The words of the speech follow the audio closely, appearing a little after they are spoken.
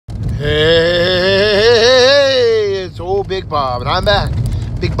Hey, it's old Big Bob, and I'm back.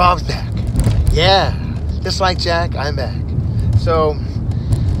 Big Bob's back. Yeah, just like Jack, I'm back. So,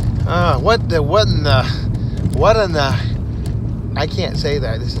 what in the, I can't say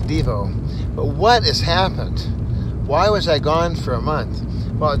that, this is Devo, but what has happened? Why was I gone for a month?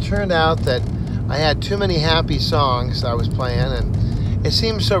 Well, it turned out that I had too many happy songs I was playing, and it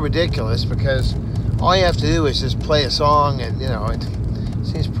seems so ridiculous because all you have to do is just play a song, and it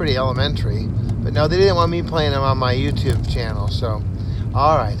seems pretty elementary. But no, they didn't want me playing them on my YouTube channel, so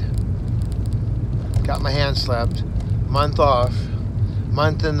all right. Got my hand slapped. Month off.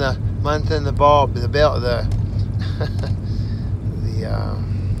 Month in the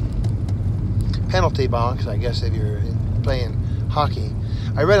penalty box, I guess, if you're playing hockey.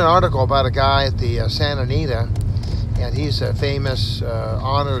 I read an article about a guy at the Santa Anita, and he's a famous,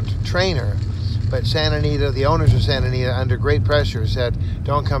 honored trainer. But Santa Anita, the owners of Santa Anita, under great pressure, said,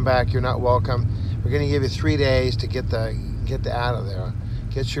 "Don't come back. You're not welcome. We're going to give you 3 days to get out of there.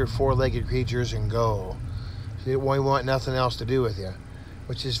 Get your four-legged creatures and go. We want nothing else to do with you,"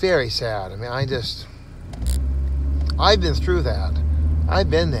 which is very sad. I mean, I've been through that. I've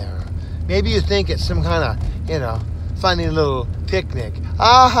been there. Maybe you think it's some kind of, funny little picnic.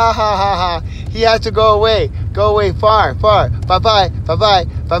 Ah, ha, ha, ha, ha. He has to go away. Go away far, far. Bye-bye, bye-bye,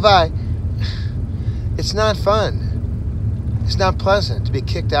 bye-bye. It's not fun. It's not pleasant to be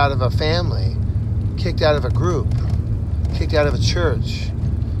kicked out of a family, kicked out of a group, kicked out of a church,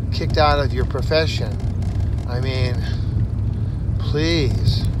 kicked out of your profession. I mean,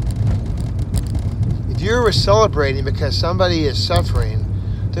 please. If you're celebrating because somebody is suffering,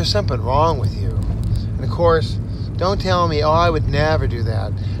 there's something wrong with you. And of course, don't tell me, "Oh, I would never do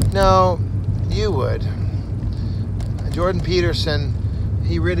that." No, you would. Jordan Peterson,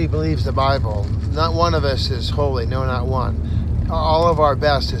 he really believes the Bible. Not one of us is holy, no, not one. All of our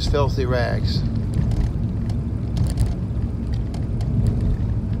best is filthy rags.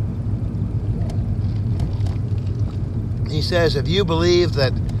 He says, if you believe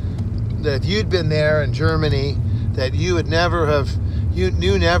that if you'd been there in Germany, that you would never have, you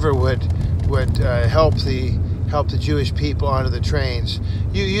never would help the Jewish people onto the trains.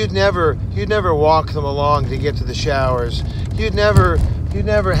 You'd never walk them along to get to the showers. You'd never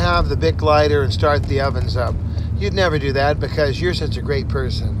have the Bic lighter and start the ovens up. You'd never do that because you're such a great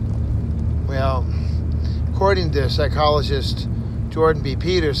person. Well, according to psychologist Jordan B.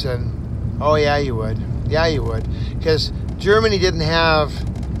 Peterson, oh yeah, you would. Yeah, you would. Because Germany didn't have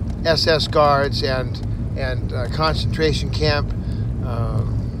SS guards and concentration camp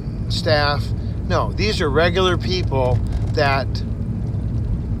staff. No, these are regular people that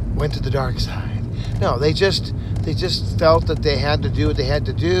went to the dark side. No, they just felt that they had to do what they had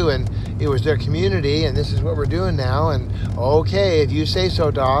to do, and it was their community, and this is what we're doing now, and okay, if you say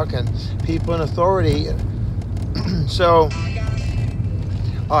so, Doc, and people in authority. So,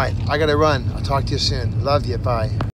 all right, I gotta run. I'll talk to you soon. Love you. Bye.